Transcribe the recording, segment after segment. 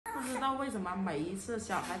道为什么每一次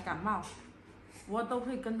小孩感冒，我都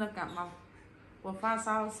会跟着感冒。我发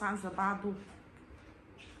烧38度，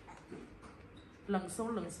冷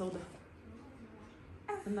飕冷飕的，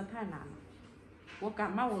真的太难了。我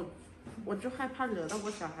感冒我就害怕惹到我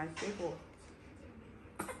小孩，结果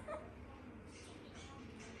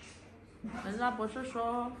人家不是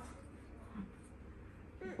说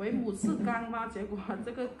为母是刚吗？结果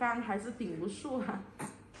这个刚还是顶不住啊。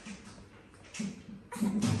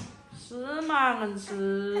是吗？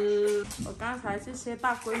是。我刚才去接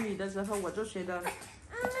大闺女的时候，我就觉得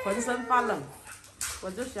浑身发冷，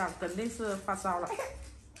我就想肯定是发烧了。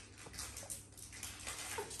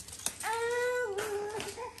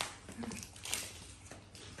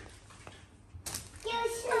就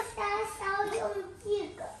是发烧用这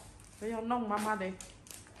个。不要弄妈妈的，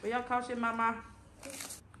不要靠近妈妈。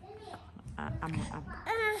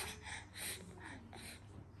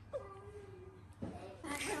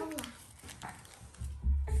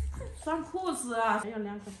穿裤子啊，还有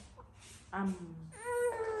2口，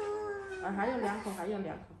还有2口，还有2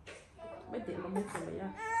口，没点了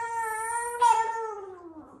呀。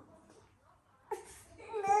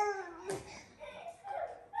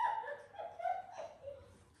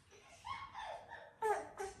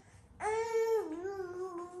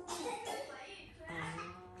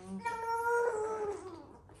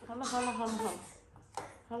好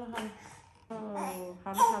了，哦，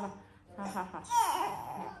好了，好。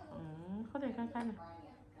快点开呢，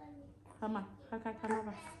好嘛，开嘛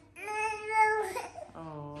吧。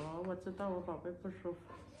哦，我知道我宝贝不舒服。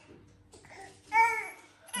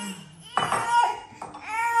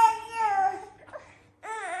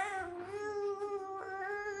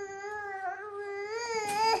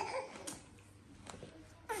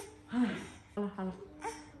好了。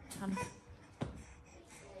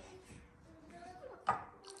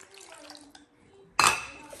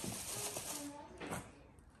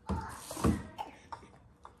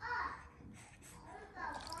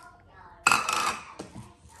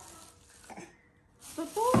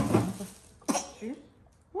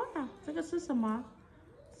哇，这个是什么？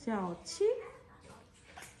小七鸡，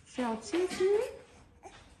小企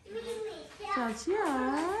鹅。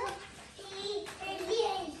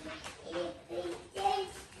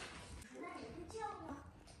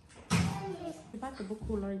你爸就不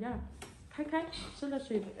哭了呀？开吃了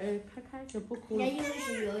水，开就不哭了。游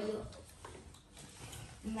泳。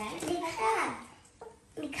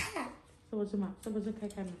你看，是不是嘛？是不是开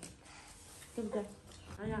嘛？对不对？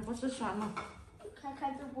哎呀，不是爽了。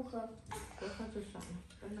开就不喝。不喝就爽了，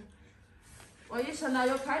真的。我一醒来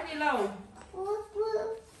又开你了。我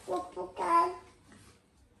不干。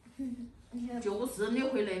就是你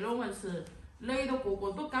会累了，我是累得个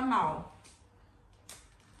个都感冒。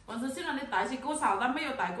我是现在你带起够少，但没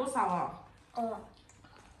有带够少啊。哦。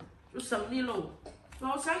就剩你了。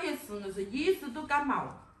老乡也是，我是一直都感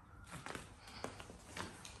冒。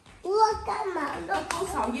我感冒了。够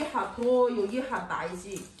少一下拖，又一下带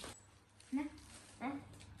起。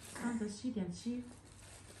看着吸点气。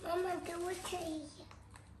妈妈给我吃一下。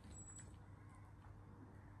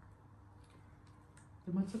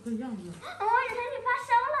怎么这个样子？哦，原来你发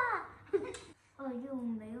烧了。哦，又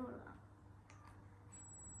没有了。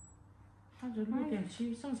看着6点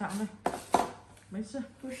7正常的，没事。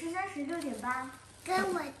不是36.8，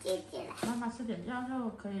跟我姐姐来。妈妈吃点药就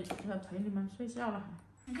可以陪你们睡觉了。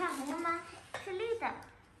你看红了吗？是绿的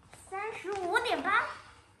，35.8。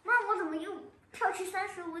那我怎么又跳去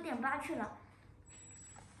35.8去了？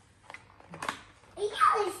哎呀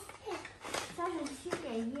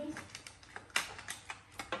，37.1。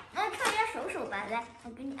那跳一下手吧，来，我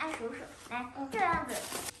给你按手，来，这样子。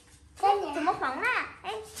怎么黄了？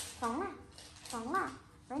哎，黄了。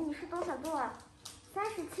哎，你是多少度啊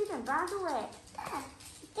？37.8度哎。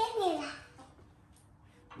给你了。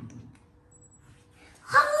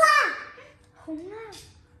红了。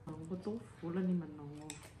我都服了你们了哦。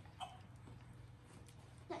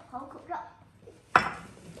戴好口罩。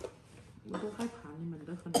我都害怕你们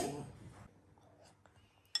的很多。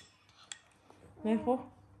来喝。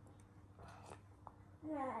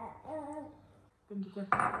滚不滚？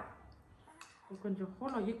不滚就喝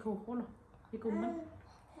了，一口喝了，一口闷。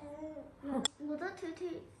我的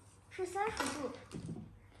腿是30度，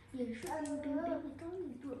也是冰冰的高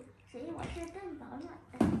1度，所以我是更保暖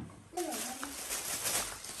的。这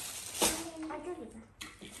里吧。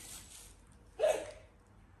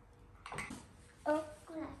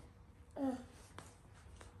过来。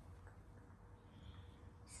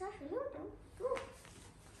36.5度。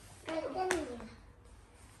该跟你了。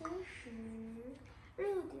36.8。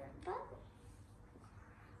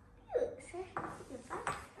37.8。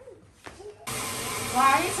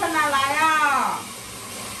哇，一从哪来呀？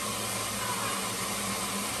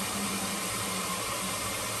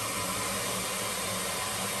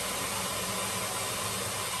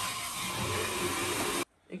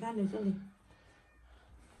你看你这里，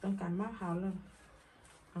等感冒好了，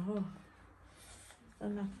然后在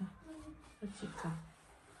那个不洗澡，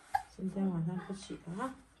今天晚上不洗了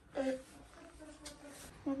哈。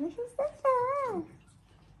我们是分手。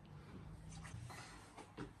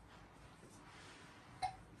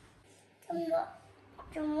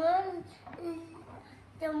怎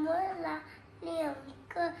么了？两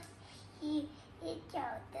个一脚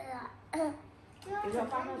的。不要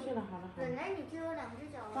放上去了，好了。本来你就有两只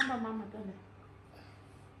脚了。放到妈妈这里。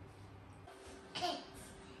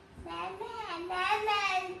奶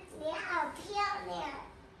奶，你好漂亮！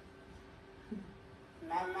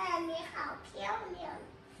妈妈，你好漂亮！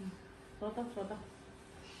收到。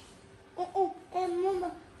妈妈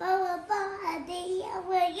把我抱好的呀，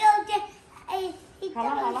我又在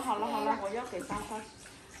好了，我要给珊珊，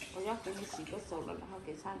我要给你洗个手了，然后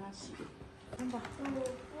给珊珊洗。看吧，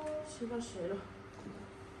吃到水了，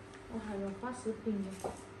我还有发食品的。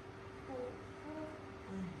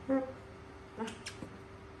来，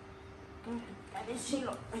赶紧洗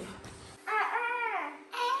了，哎呀。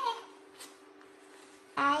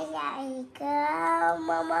还有一个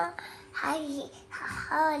妈妈，还有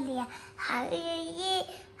好脸，还有一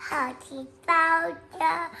好听到的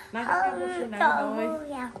好动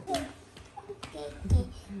呀！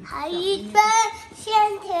还有一段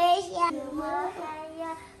线腿下，我还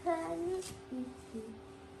要和你一起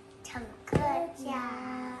唱歌家。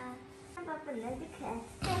爸爸本来就可爱，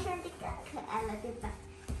珊珊就更可爱了，对吧？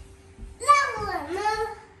那我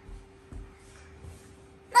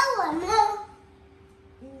呢？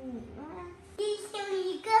就像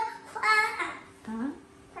一个花。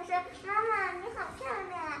他说：“妈妈，你好漂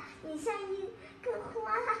亮，你像一个花。”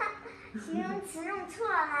形容词用错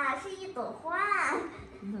了，是一朵花。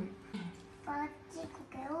把这个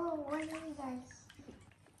给我，我也想洗。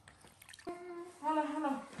好了，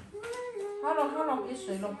别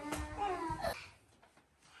水了。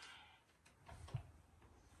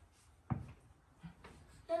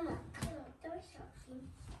妈妈看我多少斤？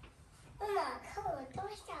妈妈看我多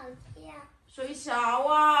少斤啊？水小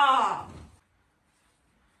啊！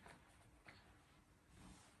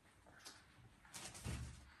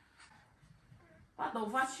把头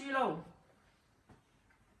发去喽。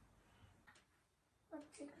我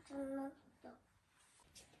这个怎么走？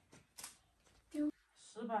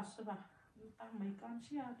是吧，你当没关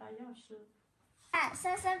系啊，他要吃。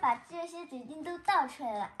珊珊把这些纸巾都倒出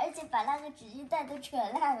来了，而且把那个纸巾袋都扯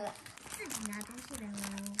烂了，自己拿东西来哦。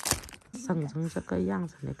省成这个样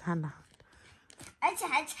子，你看呐。而且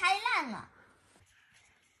还拆烂了。